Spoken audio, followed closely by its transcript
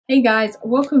Hey guys,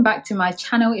 welcome back to my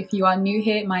channel. If you are new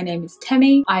here, my name is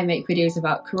Temi. I make videos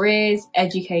about careers,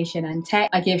 education and tech.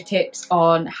 I give tips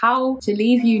on how to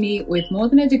leave uni with more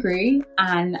than a degree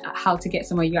and how to get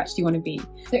somewhere you actually want to be.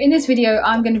 So in this video,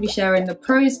 I'm going to be sharing the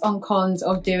pros and cons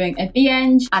of doing a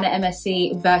BEng and an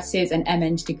MSc versus an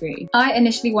MEng degree. I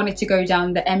initially wanted to go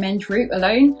down the MEng route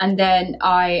alone, and then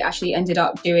I actually ended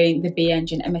up doing the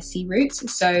BEng and MSc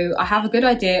routes. So I have a good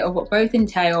idea of what both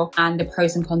entail and the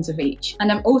pros and cons of each.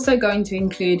 And I'm also going to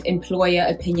include employer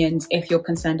opinions if you're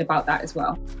concerned about that as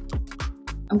well.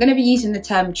 I'm going to be using the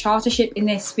term chartership in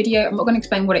this video. I'm not going to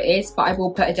explain what it is, but I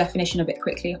will put a definition of it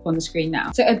quickly up on the screen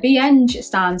now. So a BEng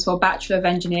stands for Bachelor of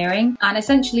Engineering, and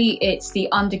essentially it's the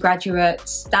undergraduate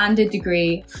standard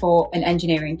degree for an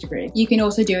engineering degree. You can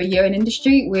also do a year in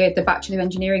industry with the Bachelor of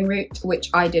Engineering route, which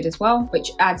I did as well,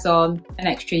 which adds on an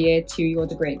extra year to your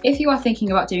degree. If you are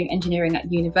thinking about doing engineering at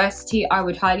university, I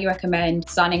would highly recommend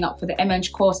signing up for the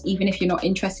MEng course, even if you're not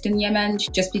interested in the MEng,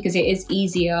 just because it is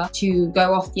easier to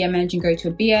go off the MEng and go to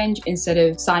a BEng instead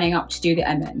of signing up to do the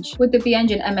MEng. With the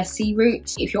BEng and MSc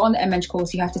route, if you're on the MEng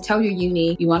course, you have to tell your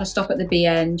uni you want to stop at the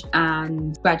BEng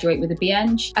and graduate with a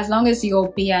BEng. As long as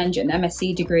your BEng and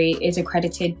MSc degree is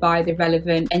accredited by the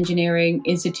relevant engineering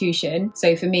institution,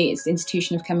 so for me it's the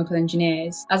Institution of Chemical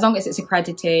Engineers, as long as it's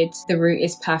accredited, the route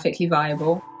is perfectly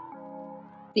viable.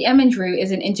 The MEng route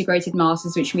is an integrated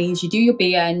master's, which means you do your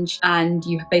BEng and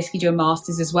you basically do a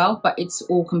master's as well, but it's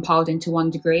all compiled into one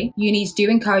degree. Unis do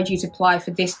encourage you to apply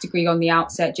for this degree on the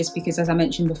outset, just because, as I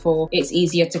mentioned before, it's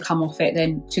easier to come off it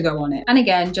than to go on it. And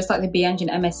again, just like the BEng and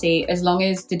MSc, as long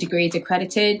as the degree is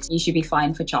accredited, you should be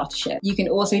fine for chartership. You can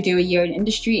also do a year in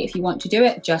industry if you want to do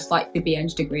it, just like the BEng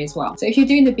degree as well. So if you're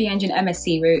doing the BEng and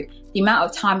MSc route, the amount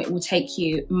of time it will take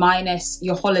you minus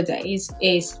your holidays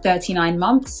is 39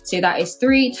 months. So that is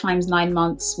 3 times 9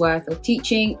 months worth of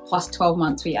teaching plus 12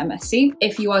 months for your MSc.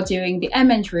 If you are doing the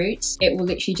MEng route, it will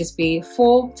literally just be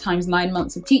 4 times 9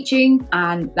 months of teaching,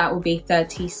 and that will be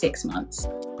 36 months.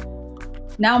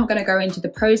 Now I'm going to go into the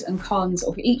pros and cons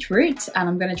of each route, and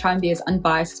I'm going to try and be as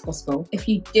unbiased as possible. If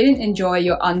you didn't enjoy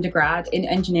your undergrad in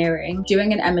engineering,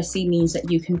 doing an MSc means that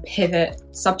you can pivot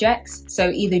subjects. So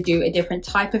either do a different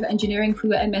type of engineering for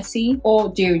your MSc or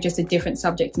do just a different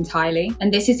subject entirely.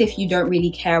 And this is if you don't really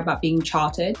care about being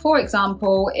chartered. For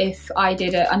example, if I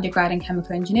did an undergrad in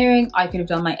chemical engineering, I could have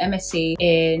done my MSc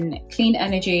in clean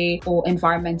energy or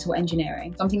environmental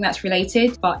engineering, something that's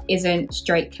related but isn't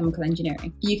straight chemical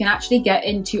engineering. You can actually get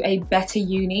into a better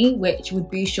uni, which would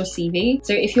boost your CV.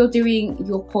 So if you're doing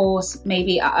your course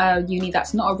maybe at a uni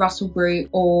that's not a Russell Group,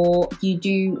 or you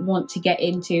do want to get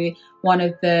into one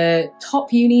of the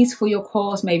top unis for your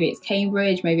course, maybe it's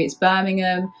Cambridge, maybe it's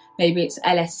Birmingham, maybe it's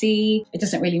LSE, it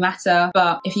doesn't really matter.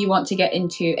 But if you want to get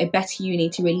into a better uni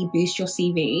to really boost your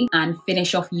CV and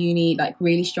finish off uni like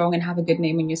really strong and have a good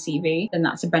name on your CV, then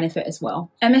that's a benefit as well.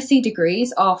 MSc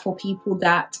degrees are for people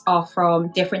that are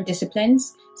from different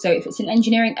disciplines. So if it's an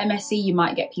engineering MSc, you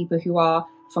might get people who are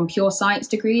from pure science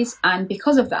degrees, and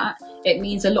because of that, it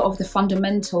means a lot of the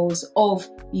fundamentals of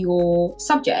your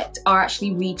subject are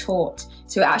actually retaught.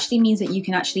 So it actually means that you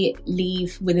can actually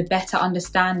leave with a better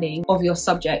understanding of your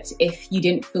subject if you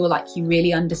didn't feel like you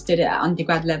really understood it at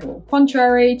undergrad level.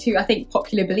 Contrary to, I think,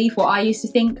 popular belief, what I used to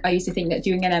think that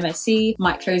doing an MSc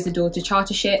might close the door to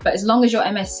chartership, but as long as your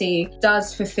MSc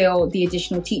does fulfill the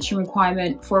additional teaching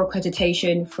requirement for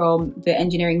accreditation from the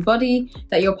engineering body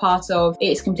that you're part of,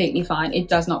 it's completely fine. It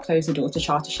does not close the door to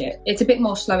chartership. It's a bit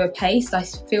more slower paced. I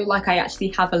feel like I actually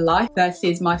have a life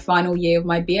versus my final year of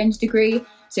my BEng degree.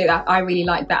 So that I really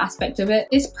like that aspect of it.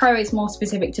 This pro is more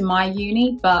specific to my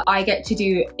uni, but I get to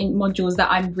do modules that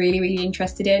I'm really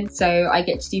interested in. So I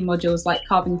get to do modules like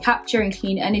carbon capture and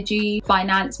clean energy,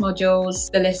 finance modules,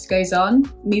 the list goes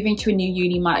on. Moving to a new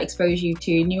uni might expose you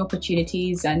to new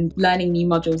opportunities and learning new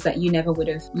modules that you never would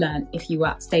have learned if you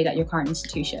stayed at your current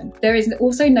institution. There is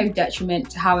also no detriment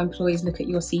to how employees look at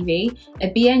your CV. A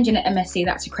BEng and an MSc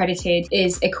that's accredited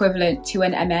is equivalent to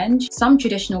an MEng. Some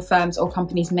traditional firms or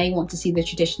companies may want to see the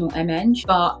traditional MEng,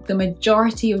 but the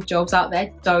majority of jobs out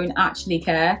there don't actually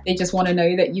care. They just want to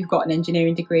know that you've got an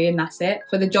engineering degree and that's it.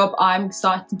 For the job I'm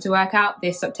starting to work out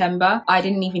this September, I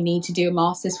didn't even need to do a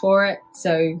master's for it.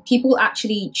 So people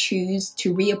actually choose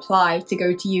to reapply to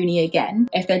go to uni again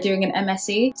if they're doing an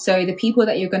MSc. So the people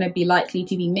that you're going to be likely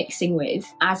to be mixing with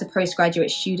as a postgraduate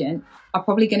student are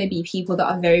probably going to be people that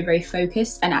are very, very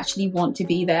focused and actually want to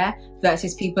be there,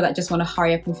 versus people that just want to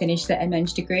hurry up and finish their MEng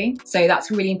degree. So that's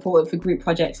really important for group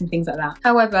projects and things like that.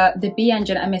 However, the BEng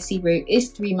and MSc route is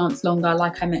 3 months longer,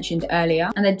 like I mentioned earlier.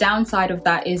 And the downside of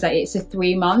that is that it's a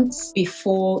 3 months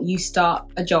before you start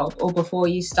a job or before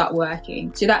you start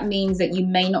working. So that means that you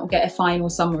may not get a final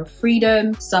summer of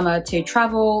freedom, summer to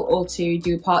travel or to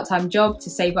do a part-time job to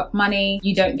save up money.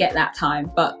 You don't get that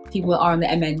time, but people that are on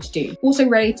the MEng do. Also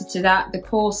related to that, the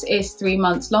course is 3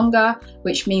 months longer,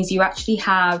 which means you actually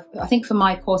have, I think for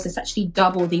my course, it's actually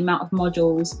double the amount of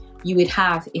modules you would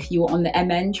have if you were on the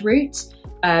MEng route,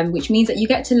 which means that you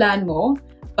get to learn more.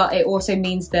 But it also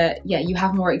means that, yeah, you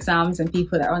have more exams than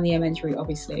people that are on the MEng route,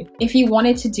 obviously. If you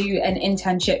wanted to do an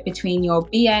internship between your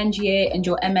BEng year and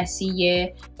your MSc year,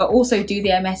 but also do the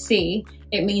MSc,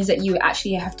 it means that you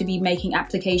actually have to be making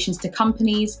applications to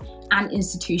companies and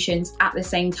institutions at the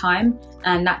same time.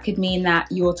 And that could mean that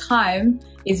your time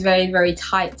is very, very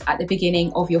tight at the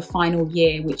beginning of your final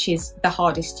year, which is the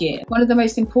hardest year. One of the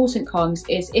most important cons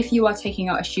is if you are taking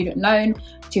out a student loan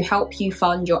to help you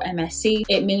fund your MSc,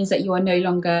 it means that you are no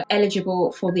longer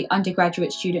eligible for the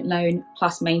undergraduate student loan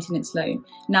plus maintenance loan.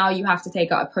 Now you have to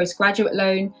take out a postgraduate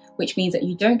loan, which means that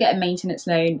you don't get a maintenance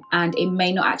loan and it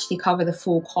may not actually cover the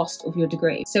full cost of your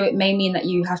degree. So it may mean that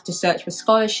you have to search for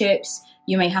scholarships,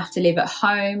 you may have to live at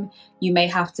home, you may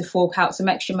have to fork out some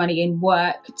extra money in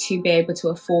work to be able to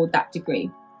afford that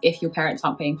degree if your parents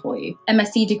aren't paying for you.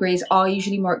 MSc degrees are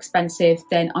usually more expensive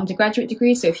than undergraduate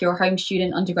degrees. So if you're a home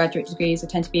student, undergraduate degrees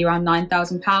tend to be around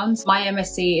 £9,000. My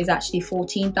MSc is actually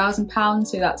 £14,000,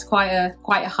 so that's quite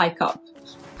a hike up.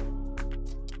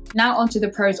 Now onto the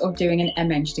pros of doing an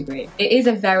MEng degree. It is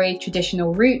a very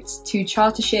traditional route to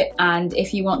chartership, and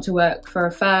if you want to work for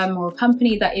a firm or a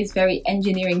company that is very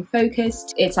engineering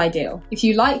focused, it's ideal. If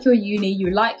you like your uni, you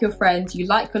like your friends, you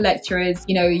like your lecturers,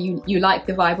 you know, you like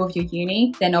the vibe of your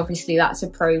uni, then obviously that's a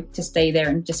pro to stay there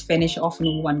and just finish off in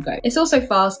all one go. It's also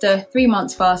faster, 3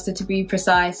 months faster to be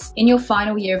precise. In your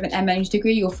final year of an MEng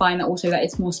degree, you'll find that also that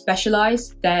it's more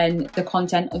specialized than the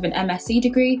content of an MSc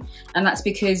degree, and that's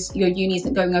because your uni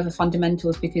isn't going over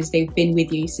fundamentals because they've been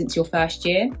with you since your first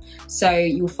year. So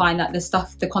you'll find that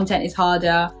the content is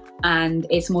harder and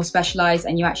it's more specialized,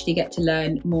 and you actually get to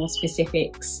learn more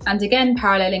specifics. And again,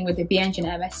 paralleling with the BEng and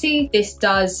MSc, this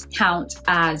does count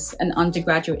as an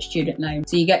undergraduate student loan.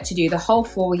 So you get to do the whole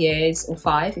 4 years, or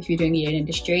 5 if you're doing a year in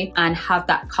industry, and have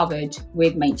that covered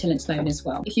with maintenance loan as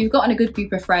well. If you've gotten a good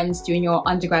group of friends doing your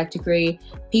undergrad degree,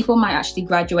 people might actually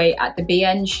graduate at the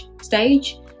BEng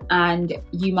stage, and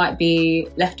you might be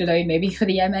left alone maybe for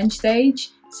the MEng stage.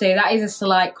 So that is a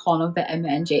slight con of the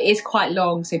MEng. It is quite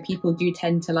long, so people do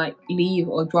tend to like leave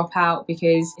or drop out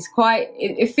because it's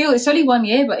only 1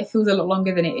 year, but it feels a lot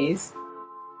longer than it is.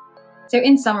 So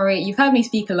in summary, you've heard me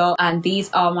speak a lot, and these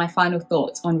are my final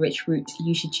thoughts on which route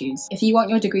you should choose. If you want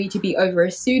your degree to be over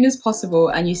as soon as possible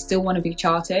and you still want to be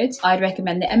chartered, I'd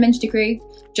recommend the MEng degree,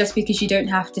 just because you don't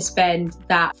have to spend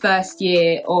that first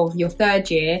year of your 3rd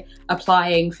year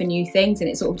applying for new things, and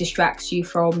it sort of distracts you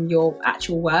from your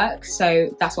actual work.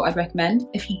 So that's what I'd recommend.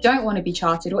 If you don't want to be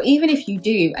chartered, or even if you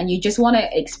do and you just want to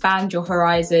expand your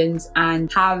horizons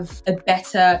and have a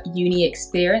better uni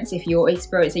experience, if your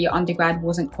experience at your undergrad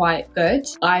wasn't quite good,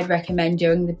 I'd recommend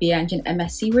doing the BEng and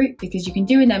MSc route, because you can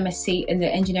do an MSc in the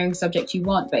engineering subject you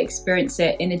want, but experience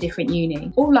it in a different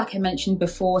uni. Or like I mentioned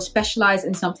before, specialize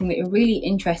in something that you're really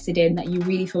interested in, that you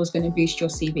really feel is going to boost your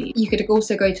CV. You could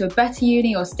also go to a better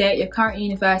uni or stay at your current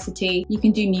university. You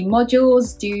can do new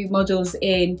modules, do modules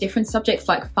in different subjects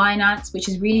like finance, which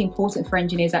is really important for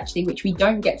engineers actually, which we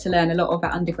don't get to learn a lot of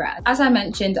at undergrad. As I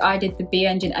mentioned, I did the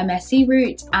BEng and MSc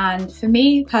route, and for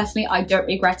me personally, I don't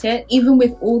regret it. Even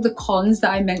with all the cons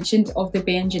that I mentioned of the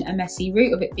BEng and MSc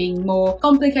route, of it being more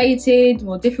complicated,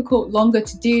 more difficult, longer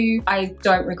to do, I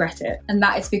don't regret it. And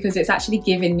that is because it's actually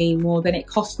given me more than it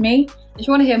cost me. If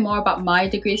you want to hear more about my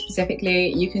degree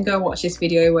specifically, you can go watch this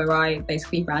video where I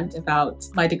basically rant about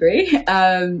my degree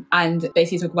and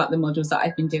basically talk about the modules that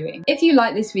I've been doing. If you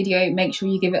like this video, make sure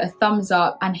you give it a thumbs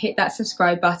up and hit that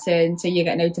subscribe button so you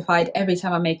get notified every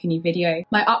time I make a new video.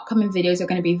 My upcoming videos are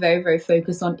going to be very, very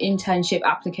focused on internship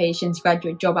applications,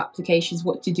 graduate job applications,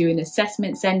 what to do in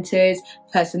assessment centres,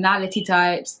 personality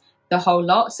types, the whole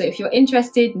lot. So if you're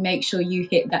interested, make sure you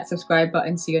hit that subscribe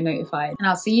button so you're notified. And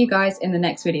I'll see you guys in the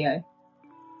next video.